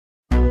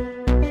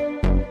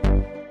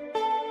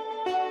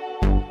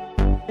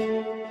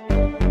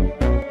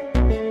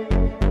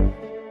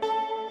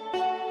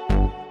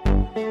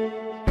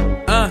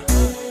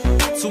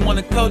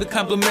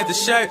compliment the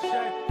shirt.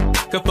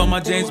 Cuff on my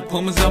jeans and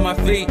Pumas on my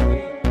feet.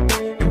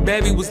 And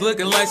baby was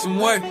looking like some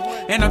work.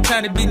 And I'm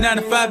trying to be 9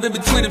 to 5 in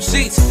between them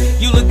sheets.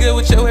 You look good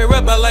with your hair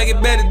up, I like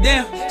it better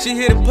down. She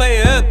hit a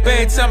player up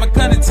every time I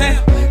come to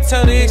town.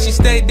 Told her if she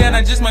stayed down,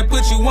 I just might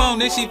put you on.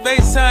 Then she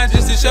FaceTime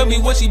just to show me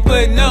what she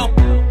putting on.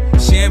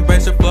 She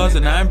embraced her flaws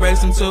and I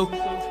embraced them too.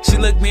 She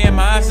looked me in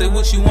my eyes, said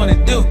what you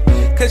wanna do.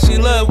 Cause she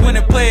love when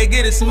a player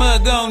get a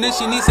smug on. Then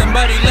she need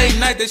somebody late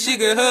night that she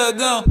could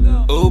hug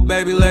on. Ooh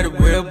baby, let a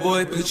real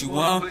boy put you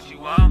on.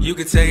 You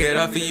can take it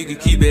off and you can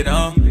keep it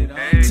on.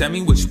 Tell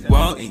me what you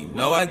want and you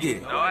know I get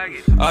it.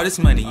 All this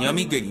money on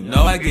me, good, you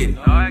know I get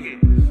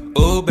it.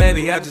 Ooh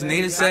baby, I just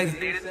need a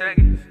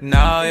second.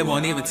 No, it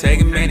won't even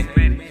take a minute.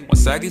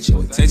 Once I get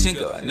your attention,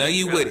 girl, I know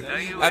you with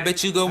it. I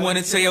bet you gon'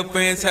 wanna tell your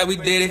friends how we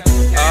did it.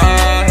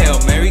 Oh, Hail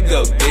Mary,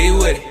 go be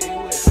with it.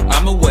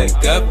 I'ma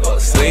wake up or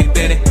sleep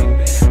in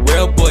it.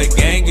 Real boy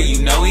gang, girl,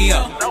 you know we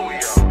on.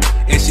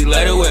 And she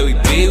let her way, we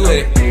be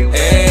with it.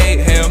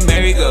 Hey, Hail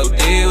Mary, go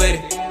deal with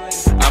it.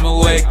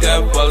 I'ma wake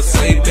up or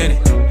sleep in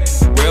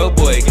it. Real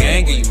boy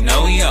gang, girl, you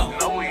know we on.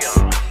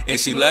 And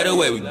she let her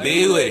way, we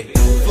be with it.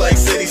 Flex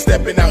City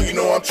stepping out, you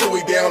know I'm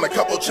truly down. A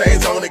couple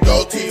chains on the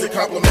gold tees to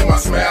compliment my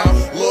smile.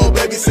 Lil'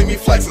 baby see me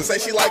flexing, say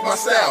she like my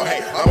style.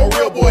 Hey, I'm a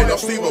real boy, no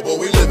Steve, but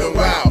we living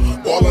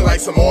wild. Ballin' like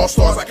some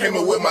all-stars, I came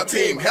in with my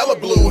team. Hella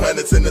blue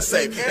hundreds in the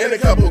safe, and a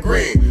couple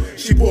green.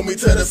 She pulled me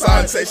to the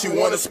side and say she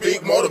wanna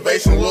speak.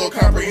 Motivation, a little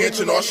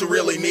comprehension, all she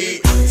really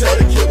need. Tell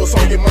the kid what's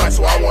on your mind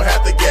so I won't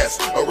have to guess.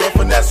 A real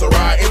finesse, or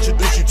I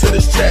introduce you to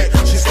this check.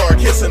 She started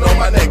kissing on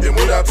my neck, then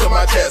went down to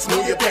my chest.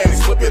 Move your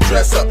panties, flip your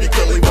dress up, you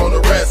could leave on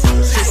the rest.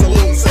 She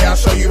salutin', say I'll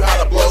show you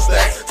how to blow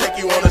stacks. Take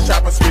you on a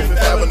shopping spree, Fifth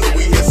Avenue,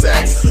 we hit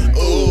sacks.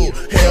 Ooh,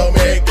 Hail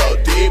Mary, go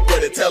deep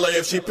with it. Tell her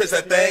if she piss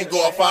that thing, go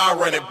off, I'll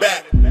run it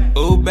back.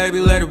 Ooh, baby,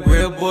 let a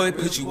real boy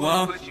put you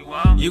on.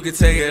 You can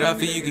take it off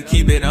and you can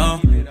keep it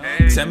on.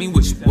 Tell me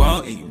what you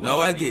want and you know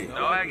I get it.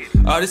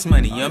 All this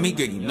money on me,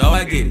 good, you know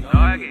I get it.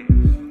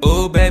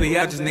 Ooh, baby,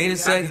 I just need a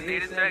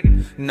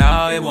second.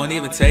 No, it won't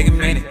even take a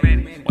minute.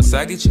 Once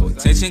I get your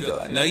attention, girl,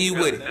 I know you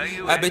with it.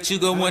 I bet you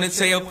gon' wanna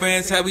tell your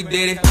friends how we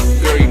did it.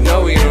 Girl, you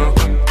know we on.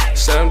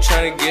 So I'm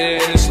tryna get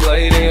it and it's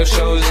late and your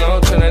show is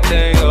on. Turn that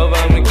thing over,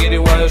 I'ma get it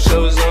while your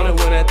show is on. And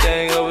when that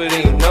thing over,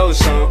 then you know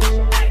it's on.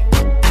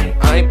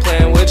 I ain't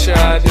playing with you,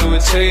 I do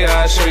it to you,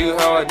 I show you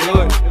how I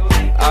do it.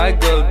 I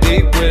go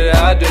deep with it,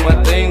 I do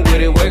my thing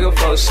with it, wake up,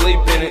 fall asleep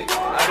in it.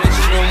 I bet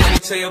you gon' wanna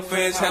tell your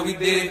friends how we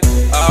did it.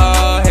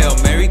 Oh,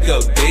 Hail Mary,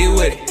 go be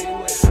with it.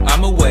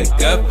 I'ma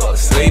wake up or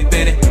sleep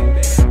in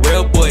it.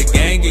 Real boy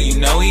gang, girl, you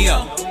know we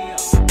on.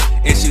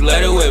 And she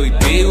let her way, we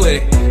be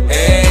with it.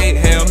 Hey,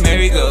 Hail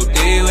Mary, go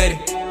deal with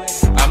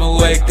it. I'ma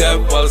wake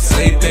up, fall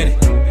asleep in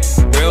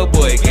it. Real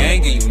boy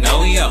gang, girl, you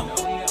know we on.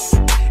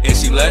 And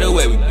she let her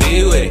way, we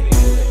be with it.